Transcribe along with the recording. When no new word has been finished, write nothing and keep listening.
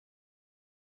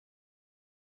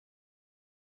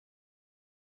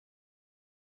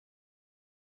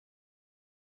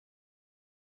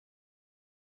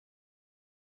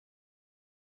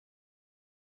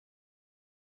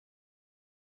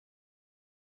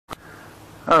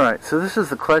Alright, so this is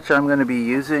the clutch I'm going to be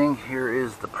using. Here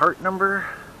is the part number.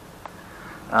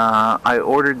 I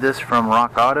ordered this from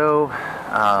Rock Auto.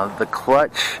 The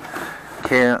clutch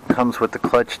comes with the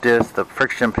clutch disc, the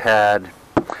friction pad,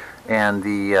 and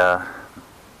the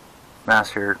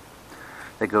master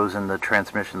that goes in the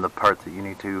transmission, the part that you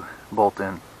need to bolt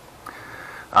in.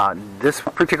 This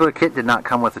particular kit did not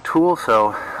come with a tool,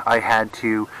 so I had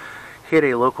to hit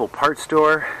a local parts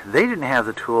store. They didn't have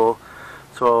the tool,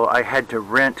 so I had to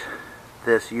rent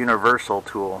this universal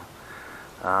tool.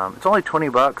 It's only 20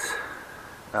 bucks.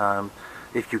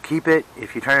 If you keep it,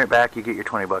 if you turn it back, you get your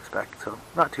 20 bucks back, so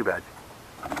not too bad.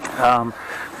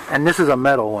 And this is a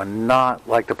metal one, not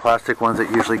like the plastic ones that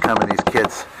usually come in these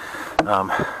kits.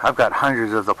 I've got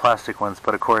hundreds of the plastic ones,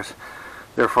 but of course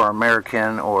they're for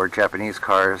American or Japanese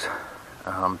cars.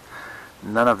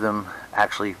 None of them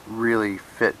actually really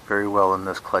fit very well in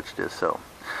this clutch disc. So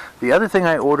the other thing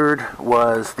I ordered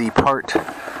was the part.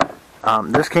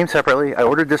 This came separately. I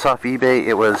ordered this off eBay.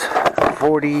 It was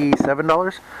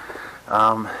 $47.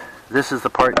 This is the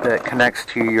part that connects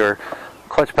to your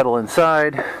clutch pedal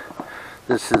inside.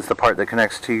 This is the part that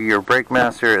connects to your brake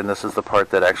master, and this is the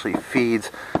part that actually feeds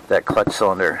that clutch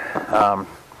cylinder.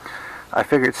 I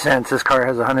figured since this car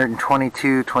has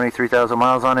 23,000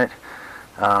 miles on it,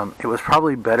 it was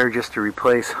probably better just to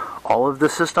replace all of the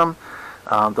system.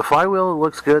 The flywheel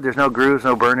looks good. There's no grooves,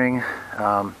 no burning.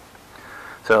 The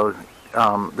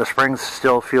springs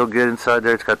still feel good inside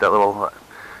there. It's got that little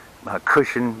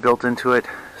cushion built into it.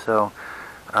 So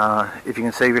if you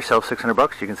can save yourself 600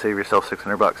 bucks, you can save yourself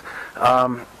 600 bucks.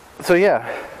 So yeah,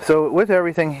 so with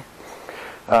everything,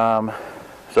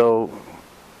 so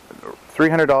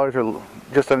 $300 or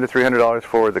just under $300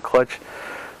 for the clutch,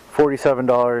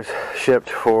 $47 shipped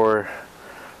for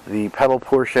the pedal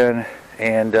portion,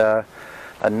 and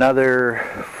another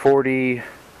 $40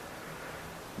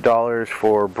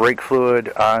 for brake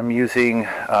fluid. I'm using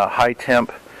high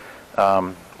temp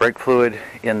brake fluid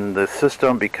in the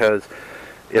system because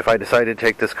if I decide to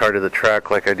take this car to the track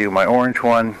like I do my orange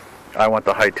one, I want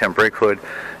the high temp brake fluid.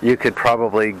 You could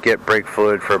probably get brake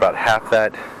fluid for about half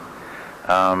that.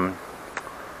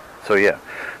 So yeah,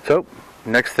 so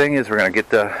next thing is we're going to get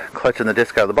the clutch and the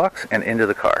disc out of the box and into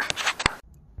the car.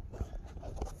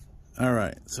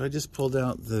 Alright, so I just pulled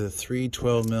out the 3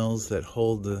 12 mils that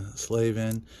hold the slave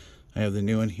in. I have the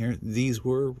new one here. These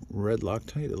were red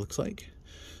Loctite, it looks like.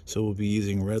 So we'll be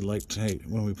using red Loctite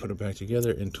when we put it back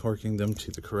together and torquing them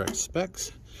to the correct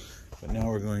specs. But now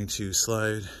we're going to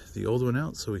slide the old one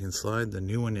out so we can slide the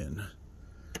new one in.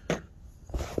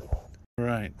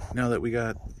 Alright, now that we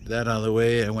got that out of the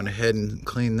way, I went ahead and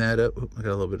cleaned that up. Oop, I got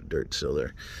a little bit of dirt still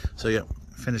there. So yeah,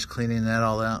 finished cleaning that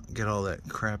all out, get all that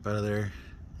crap out of there,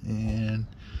 and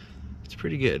it's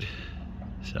pretty good.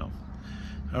 So,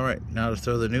 alright, now to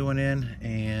throw the new one in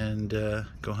and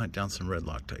go hunt down some red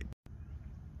Loctite.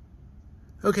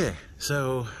 Okay,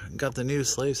 so got the new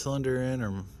slave cylinder in,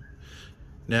 or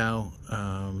now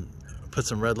put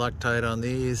some red Loctite on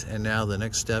these, and now the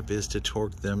next step is to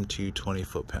torque them to 20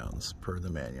 foot-pounds per the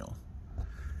manual.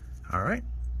 Alright,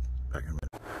 back in a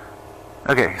minute.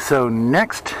 Okay, so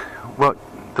next what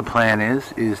the plan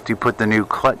is to put the new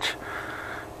clutch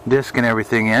disc and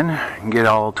everything in and get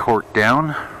all torqued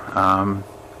down.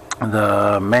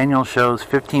 The manual shows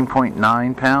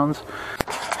 15.9 pounds.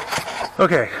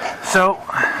 Okay, so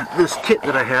this kit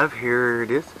that I have, here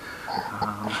it is.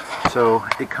 So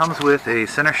it comes with a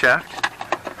center shaft,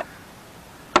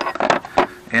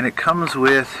 and it comes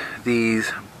with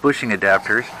these bushing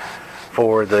adapters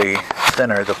for the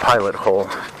center, the pilot hole.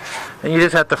 And you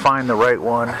just have to find the right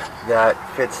one that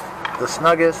fits the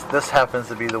snuggest. This happens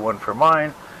to be the one for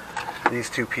mine. These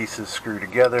two pieces screw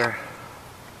together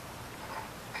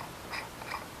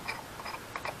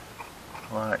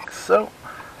like so.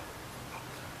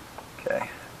 Okay,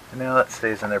 and now that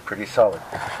stays in there pretty solid.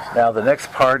 Now the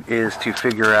next part is to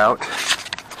figure out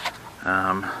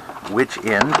which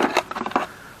end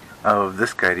of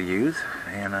this guy to use,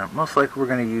 and most likely we're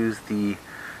going to use the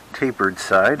tapered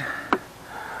side.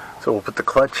 So we'll put the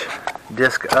clutch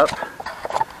disc up,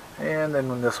 and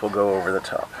then this will go over the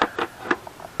top.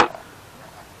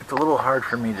 It's a little hard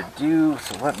for me to do,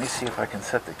 so let me see if I can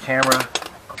set the camera.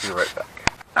 I'll be right back.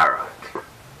 Alright.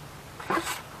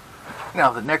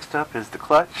 Now the next up is the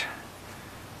clutch,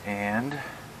 and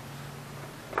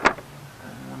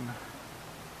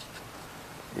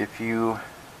if you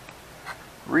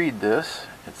read this,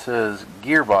 it says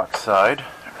gearbox side.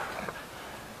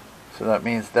 So that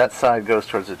means that side goes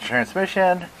towards the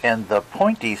transmission and the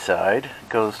pointy side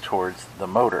goes towards the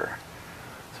motor.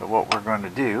 So what we're going to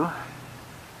do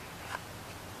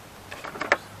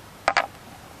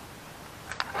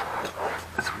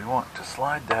we want to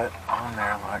slide that on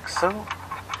there like so.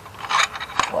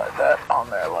 Slide that on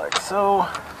there like so.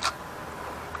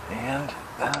 And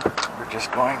then we're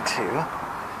just going to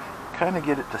kind of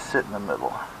get it to sit in the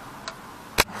middle.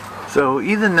 So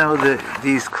even though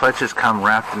these clutches come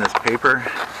wrapped in this paper,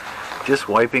 just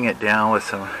wiping it down with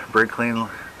some brake clean,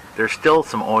 there's still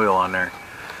some oil on there.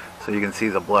 So you can see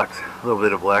the black, a little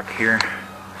bit of black here.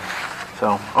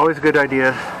 So always a good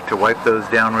idea to wipe those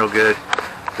down real good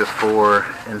before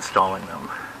installing them.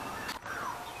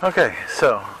 Okay,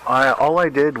 so all I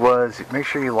did was make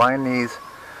sure you line these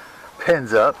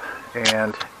pins up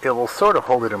and it will sort of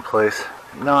hold it in place.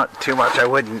 Not too much, I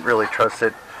wouldn't really trust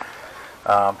it.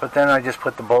 But then I just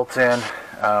put the bolts in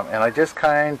and I just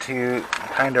kind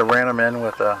of ran them in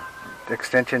with a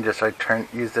extension. Just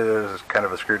used it as kind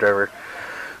of a screwdriver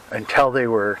until they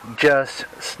were just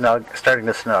starting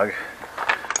to snug.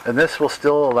 And this will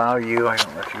still allow you, I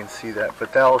don't know if you can see that,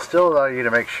 but that will still allow you to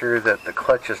make sure that the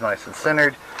clutch is nice and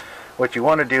centered. What you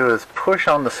want to do is push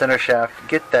on the center shaft,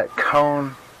 get that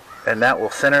cone, and that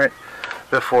will center it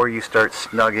before you start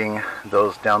snugging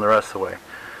those down the rest of the way.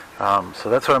 So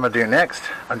that's what I'm going to do next.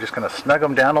 I'm just going to snug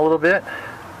them down a little bit,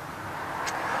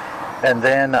 and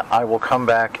then I will come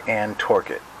back and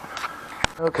torque it.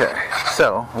 Okay,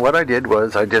 so what I did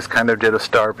was I just kind of did a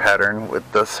star pattern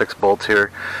with the 6 bolts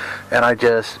here, and I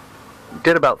just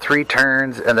did about 3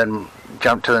 turns and then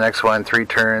jumped to the next one, 3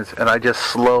 turns, and I just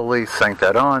slowly sank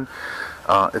that on.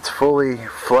 It's fully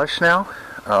flush now,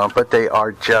 but they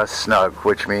are just snug,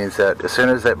 which means that as soon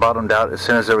as that bottomed out, as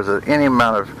soon as there was any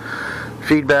amount of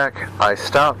feedback, I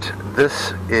stopped.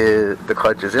 The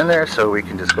clutch is in there, so we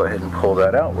can just go ahead and pull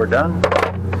that out. We're done.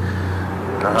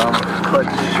 Clutch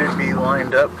should be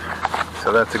lined up,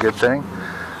 so that's a good thing.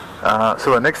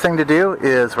 So the next thing to do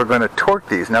is we're going to torque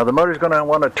these. Now the motor's going to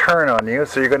want to turn on you,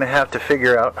 so you're going to have to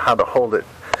figure out how to hold it.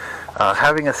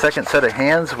 Having a second set of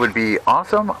hands would be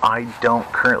awesome. I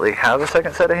don't currently have a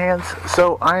second set of hands,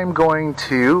 so I'm going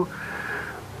to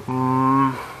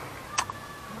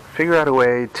figure out a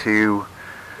way to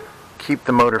keep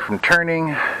the motor from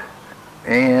turning,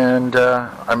 and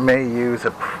I may use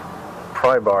a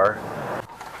pry bar.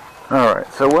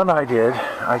 Alright, so what I did,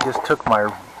 I just took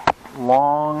my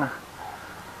long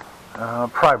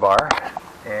pry bar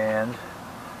and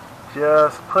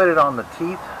just put it on the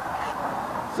teeth.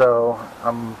 So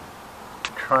I'm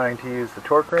trying to use the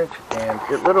torque wrench, and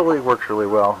it literally works really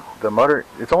well. The motor,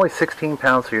 it's only 16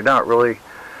 pounds, so you're not really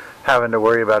having to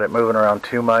worry about it moving around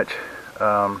too much.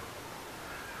 So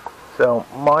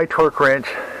my torque wrench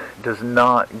does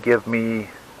not give me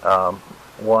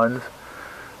ones.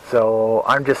 So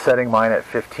I'm just setting mine at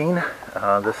 15.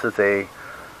 This is a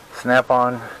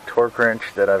snap-on torque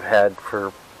wrench that I've had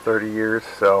for 30 years,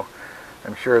 so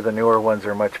I'm sure the newer ones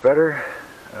are much better.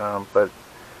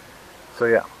 So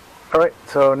yeah. Alright,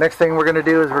 so next thing we're going to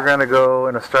do is we're going to go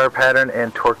in a star pattern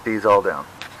and torque these all down.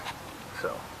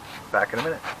 So, back in a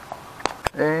minute.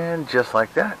 And just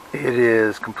like that, it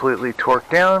is completely torqued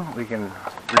down. We can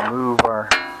remove our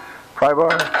pry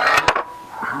bar.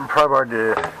 Pry bar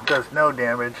does no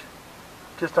damage,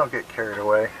 just don't get carried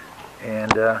away.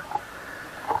 And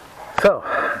so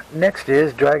next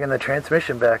is dragging the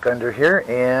transmission back under here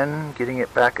and getting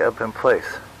it back up in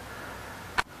place.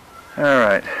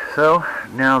 Alright, so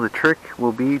now the trick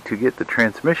will be to get the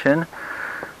transmission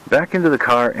back into the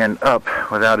car and up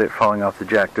without it falling off the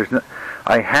jack.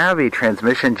 I have a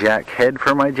transmission jack head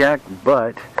for my jack,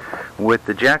 but with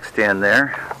the jack stand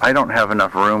there, I don't have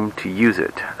enough room to use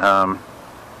it.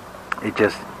 It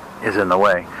just is in the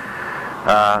way.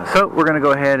 So we're going to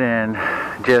go ahead and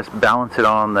just balance it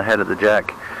on the head of the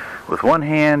jack with one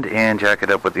hand and jack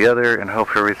it up with the other, and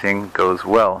hope everything goes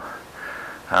well.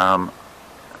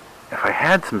 If I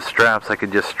had some straps, I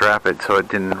could just strap it so it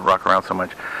didn't rock around so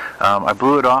much. I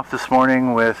blew it off this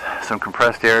morning with some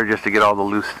compressed air just to get all the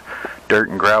loose dirt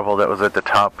and gravel that was at the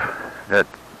top that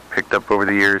picked up over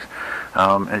the years.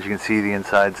 As you can see, the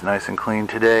inside's nice and clean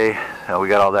today. We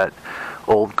got all that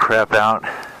old crap out.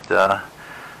 The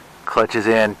clutch is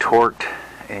in, torqued,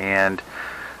 and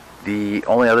the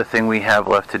only other thing we have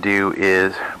left to do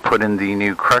is put in the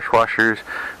new crush washers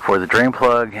for the drain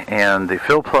plug and the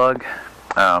fill plug.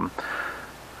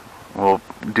 We'll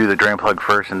do the drain plug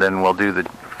first, and then we'll do the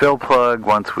fill plug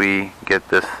once we get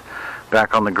this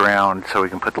back on the ground, so we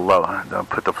can put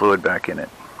the fluid back in it.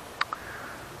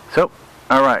 So,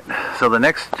 alright, so the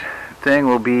next thing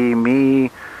will be me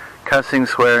cussing,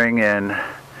 swearing, and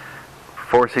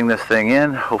forcing this thing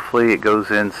in. Hopefully it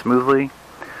goes in smoothly.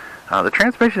 The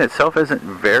transmission itself isn't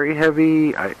very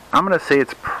heavy. I'm going to say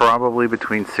it's probably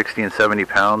between 60 and 70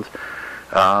 pounds.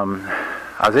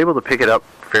 I was able to pick it up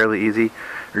fairly easy.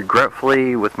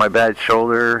 Regretfully, with my bad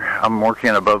shoulder, I'm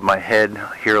working above my head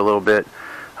here a little bit.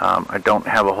 I don't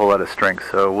have a whole lot of strength,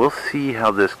 so we'll see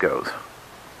how this goes.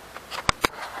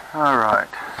 Alright,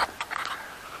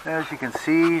 as you can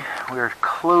see, we're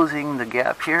closing the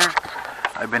gap here.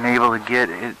 I've been able to get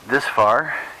it this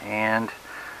far, and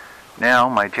now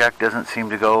my jack doesn't seem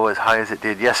to go as high as it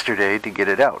did yesterday to get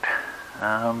it out.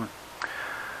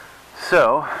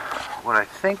 So what I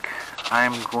think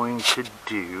I'm going to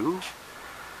do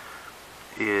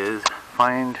is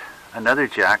find another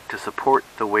jack to support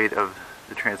the weight of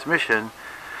the transmission,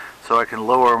 so I can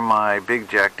lower my big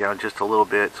jack down just a little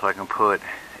bit, so I can put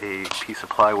a piece of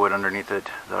plywood underneath it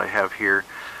that I have here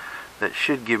that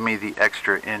should give me the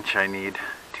extra inch I need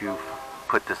to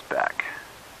put this back.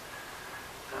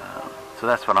 So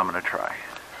that's what I'm going to try.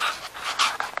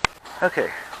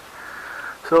 Okay,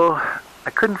 so I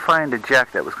couldn't find a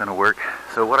jack that was going to work,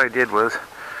 so what I did was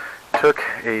took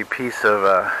a piece of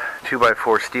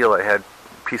 2x4 steel I had.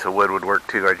 A piece of wood would work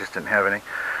too, I just didn't have any.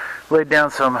 Laid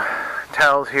down some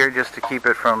towels here just to keep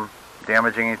it from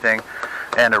damaging anything,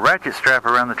 and a ratchet strap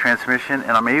around the transmission,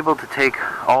 and I'm able to take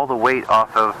all the weight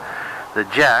off of the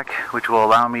jack, which will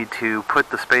allow me to put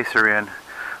the spacer in,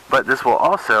 but this will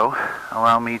also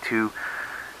allow me to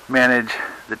manage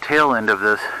the tail end of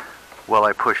this while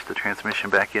I push the transmission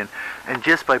back in. And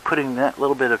just by putting that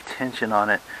little bit of tension on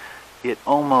it, it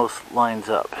almost lines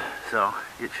up, so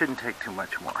it shouldn't take too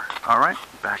much more. Alright,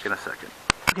 back in a second.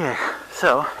 Okay,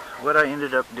 so what I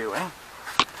ended up doing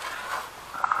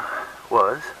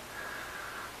was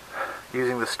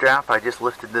using the strap. I just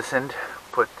lifted this end,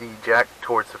 put the jack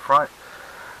towards the front.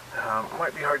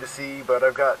 Might be hard to see, but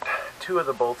I've got two of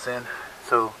the bolts in,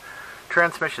 so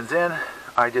transmission's in.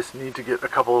 I just need to get a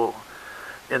couple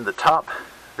in the top,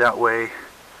 that way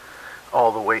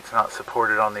all the weight's not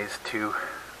supported on these two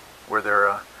where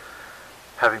they're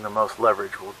having the most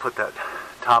leverage. We'll put that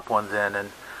top ones in,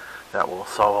 and that will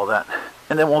solve all that,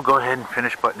 and then we'll go ahead and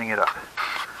finish buttoning it up.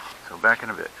 So back in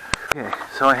a bit. Okay,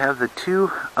 so I have the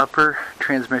two upper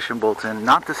transmission bolts in,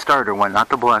 not the starter one, not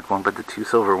the black one, but the two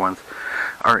silver ones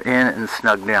are in and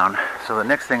snug down. So the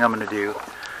next thing I'm going to do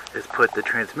is put the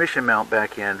transmission mount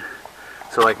back in,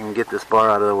 so I can get this bar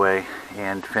out of the way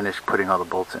and finish putting all the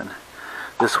bolts in.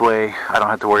 This way I don't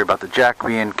have to worry about the jack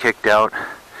being kicked out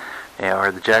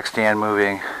or the jack stand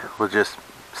moving. We'll just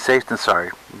safe and sorry.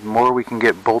 The more we can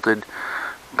get bolted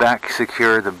back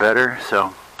secure, the better. So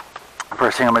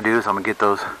first thing I'm going to do is I'm going to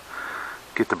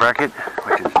get the bracket,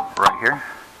 which is right here.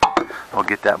 We'll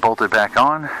get that bolted back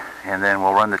on, and then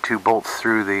we'll run the two bolts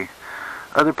through the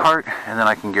other part, and then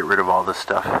I can get rid of all this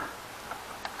stuff.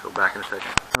 So back in a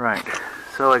second. Right,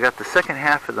 so I got the second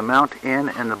half of the mount in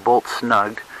and the bolt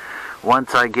snugged.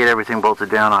 Once I get everything bolted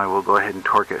down, I will go ahead and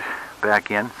torque it back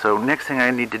in. So next thing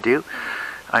I need to do,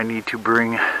 I need to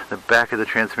bring the back of the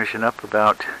transmission up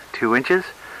about 2 inches,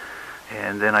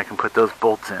 and then I can put those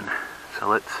bolts in. So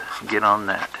let's get on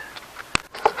that.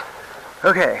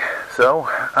 Okay, so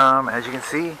as you can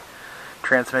see,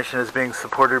 transmission is being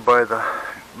supported by the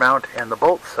mount and the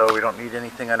bolts, so we don't need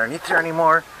anything underneath there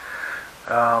anymore.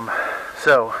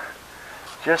 So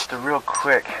just a real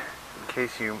quick, in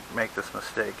case you make this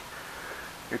mistake,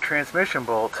 your transmission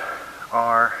bolts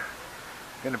are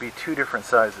going to be two different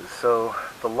sizes. So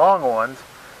the long ones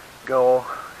go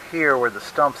here where the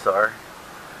stumps are,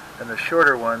 and the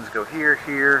shorter ones go here,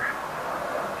 here,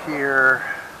 here,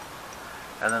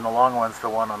 and then the long one's the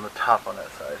one on the top on that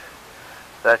side.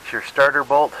 That's your starter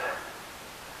bolt.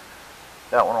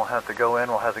 That one will have to go in.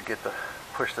 We'll have to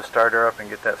push the starter up and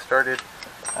get that started.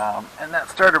 And that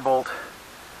starter bolt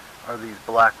are these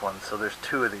black ones. So there's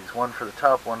two of these, one for the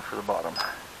top, one for the bottom.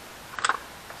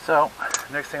 So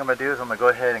next thing I'm going to do is I'm going to go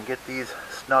ahead and get these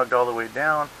snugged all the way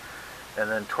down and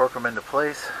then torque them into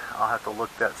place. I'll have to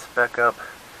look that spec up.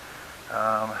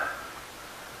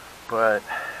 But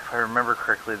if I remember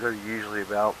correctly, they're usually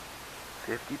about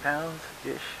 50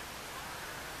 pounds-ish.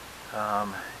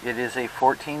 It is a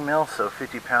 14 mil, so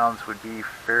 50 pounds would be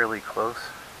fairly close.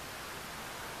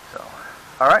 So,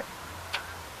 alright.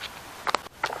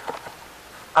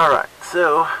 Alright,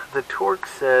 so the torque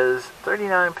says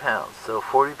 39 pounds, so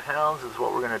 40 pounds is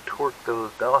what we're going to torque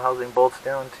those bell housing bolts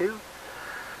down to.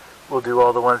 We'll do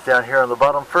all the ones down here on the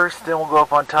bottom first, then we'll go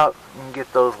up on top and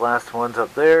get those last ones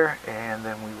up there, and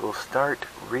then we will start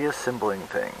reassembling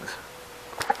things.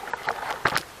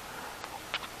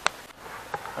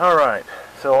 Alright,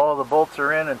 so all the bolts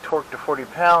are in and torqued to 40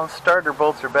 pounds. Starter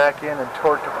bolts are back in and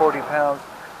torqued to 40 pounds.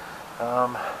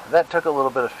 That took a little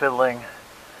bit of fiddling.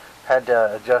 Had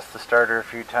to adjust the starter a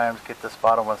few times, get this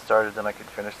bottom one started, then I could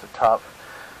finish the top.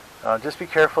 Just be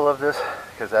careful of this,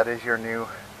 because that is your new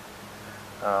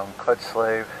clutch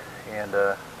slave, and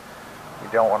you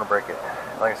don't want to break it.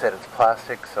 Like I said, it's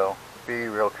plastic, so be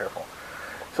real careful.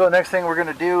 So the next thing we're going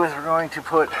to do is we're going to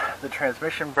put the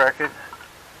transmission bracket,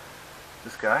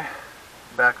 this guy,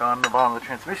 back on the bottom of the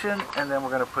transmission, and then we're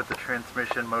going to put the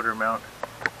transmission motor mount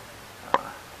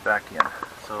back in.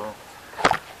 So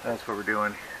that's what we're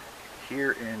doing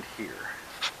here and here.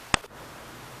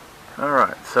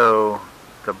 Alright, so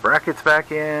the bracket's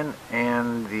back in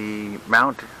and the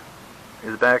mount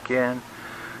is back in.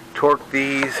 Torqued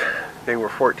these, they were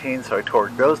 14, so I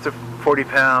torqued those to 40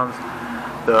 pounds.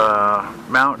 The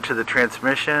mount to the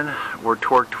transmission were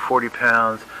torqued to 40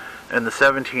 pounds, and the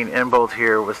 17 end bolt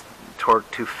here was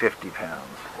torqued to 50 pounds.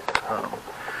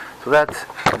 So that's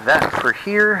that for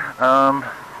here.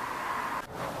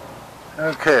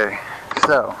 Okay,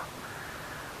 so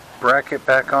bracket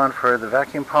back on for the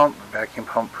vacuum pump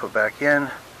put back in,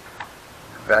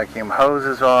 vacuum hose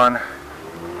is on,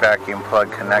 vacuum plug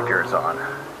connector is on.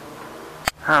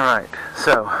 Alright,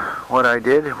 so what I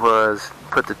did was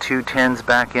put the two tins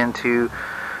back into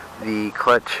the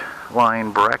clutch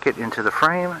line bracket into the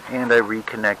frame, and I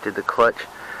reconnected the clutch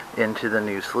into the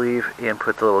new sleeve and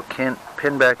put the little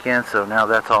pin back in, so now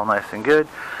that's all nice and good.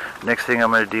 Next thing I'm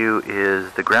going to do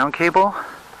is the ground cable.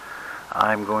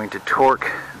 I'm going to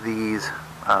torque these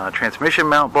transmission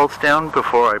mount bolts down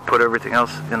before I put everything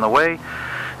else in the way,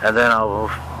 and then I'll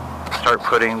start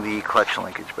putting the clutch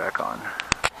linkage back on.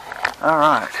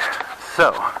 Alright,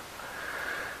 so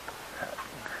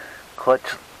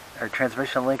clutch or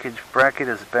transmission linkage bracket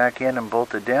is back in and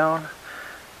bolted down.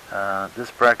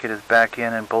 This bracket is back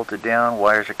in and bolted down.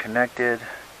 Wires are connected.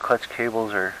 Clutch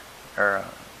cables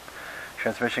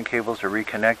transmission cables are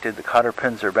reconnected. The cotter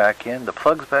pins are back in. The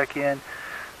plug's back in.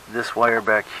 This wire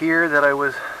back here that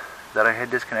I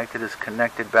had disconnected is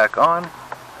connected back on.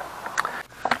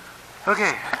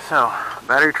 Okay, so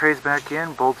battery tray's back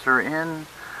in. Bolts are in.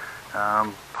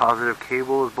 Positive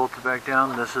cable is bolted back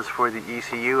down. This is for the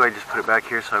ECU. I just put it back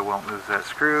here so I won't lose that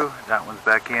screw. That one's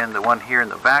back in. The one here in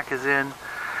the back is in.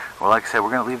 Well, like I said, we're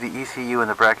going to leave the ECU and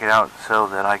the bracket out so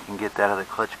that I can get that other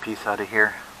clutch piece out of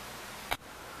here.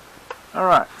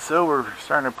 Alright, so we're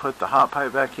starting to put the hot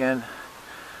pipe back in.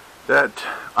 That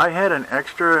I had an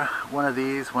extra one of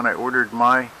these when I ordered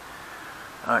my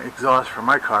exhaust for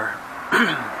my car.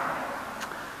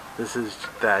 This is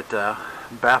that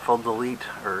baffle delete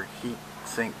or heat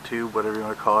sink tube, whatever you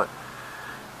want to call it.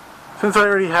 Since I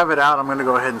already have it out, I'm going to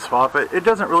go ahead and swap it. It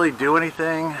doesn't really do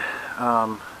anything.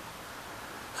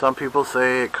 Some people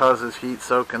say it causes heat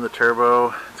soak in the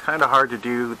turbo. It's kind of hard to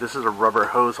do. This is a rubber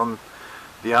hose on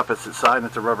the opposite side, and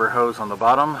it's a rubber hose on the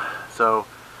bottom, so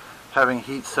having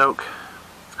heat soak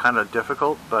is kind of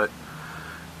difficult, but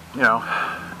you know,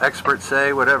 experts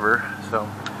say whatever. So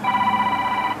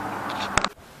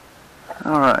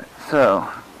alright, so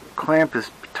clamp is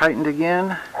tightened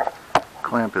again,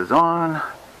 clamp is on,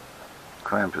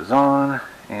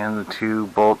 and the two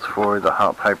bolts for the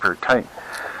hot pipe are tight.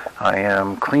 I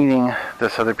am cleaning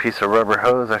this other piece of rubber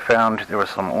hose. I found there was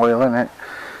some oil in it,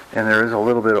 and there is a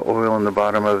little bit of oil in the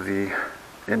bottom of the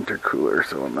intercooler,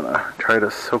 so I'm going to try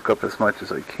to soak up as much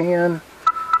as I can.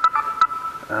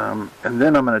 And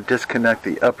then I'm going to disconnect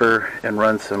the upper and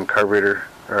run some carburetor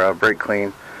or brake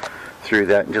clean through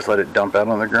that and just let it dump out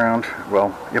on the ground.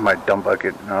 Well, in my dump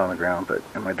bucket, not on the ground, but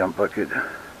in my dump bucket.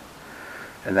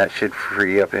 And that should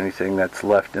free up anything that's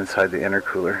left inside the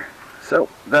intercooler. So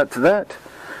that's that.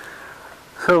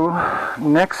 So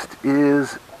next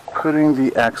is putting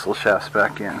the axle shafts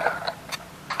back in.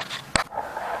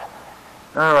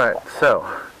 Alright, so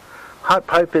hot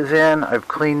pipe is in. I've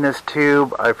cleaned this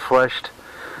tube. I've flushed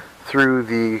through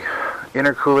the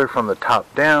intercooler from the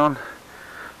top down,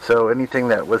 so anything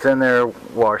that was in there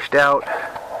washed out.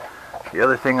 The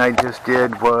other thing I just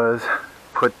did was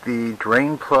put the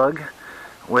drain plug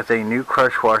with a new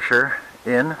crush washer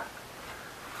in.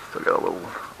 Still got a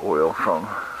little oil from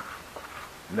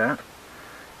that.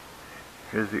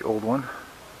 Here's the old one.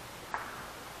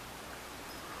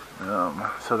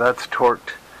 So that's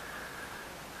torqued.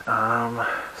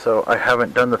 So I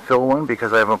haven't done the fill one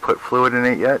because I haven't put fluid in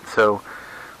it yet, so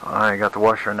I got the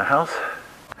washer in the house.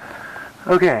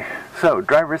 Okay, so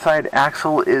driver's side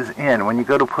axle is in. When you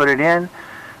go to put it in,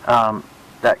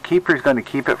 that keeper is going to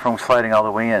keep it from sliding all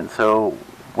the way in. So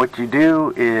what you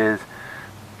do is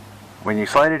when you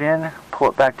slide it in, pull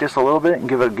it back just a little bit and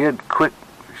give it a good quick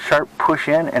sharp push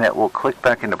in, and it will click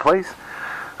back into place.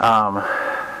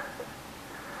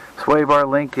 Sway bar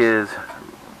link is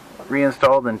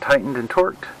reinstalled and tightened and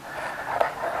torqued.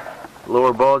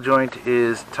 Lower ball joint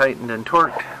is tightened and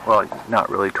torqued. Well, not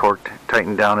really torqued,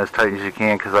 tightened down as tight as you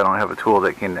can because I don't have a tool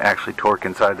that can actually torque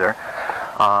inside there.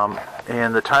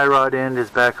 And the tie rod end is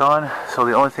back on, so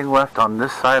the only thing left on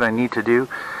this side I need to do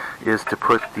is to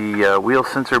put the wheel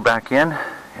sensor back in,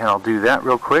 and I'll do that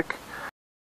real quick.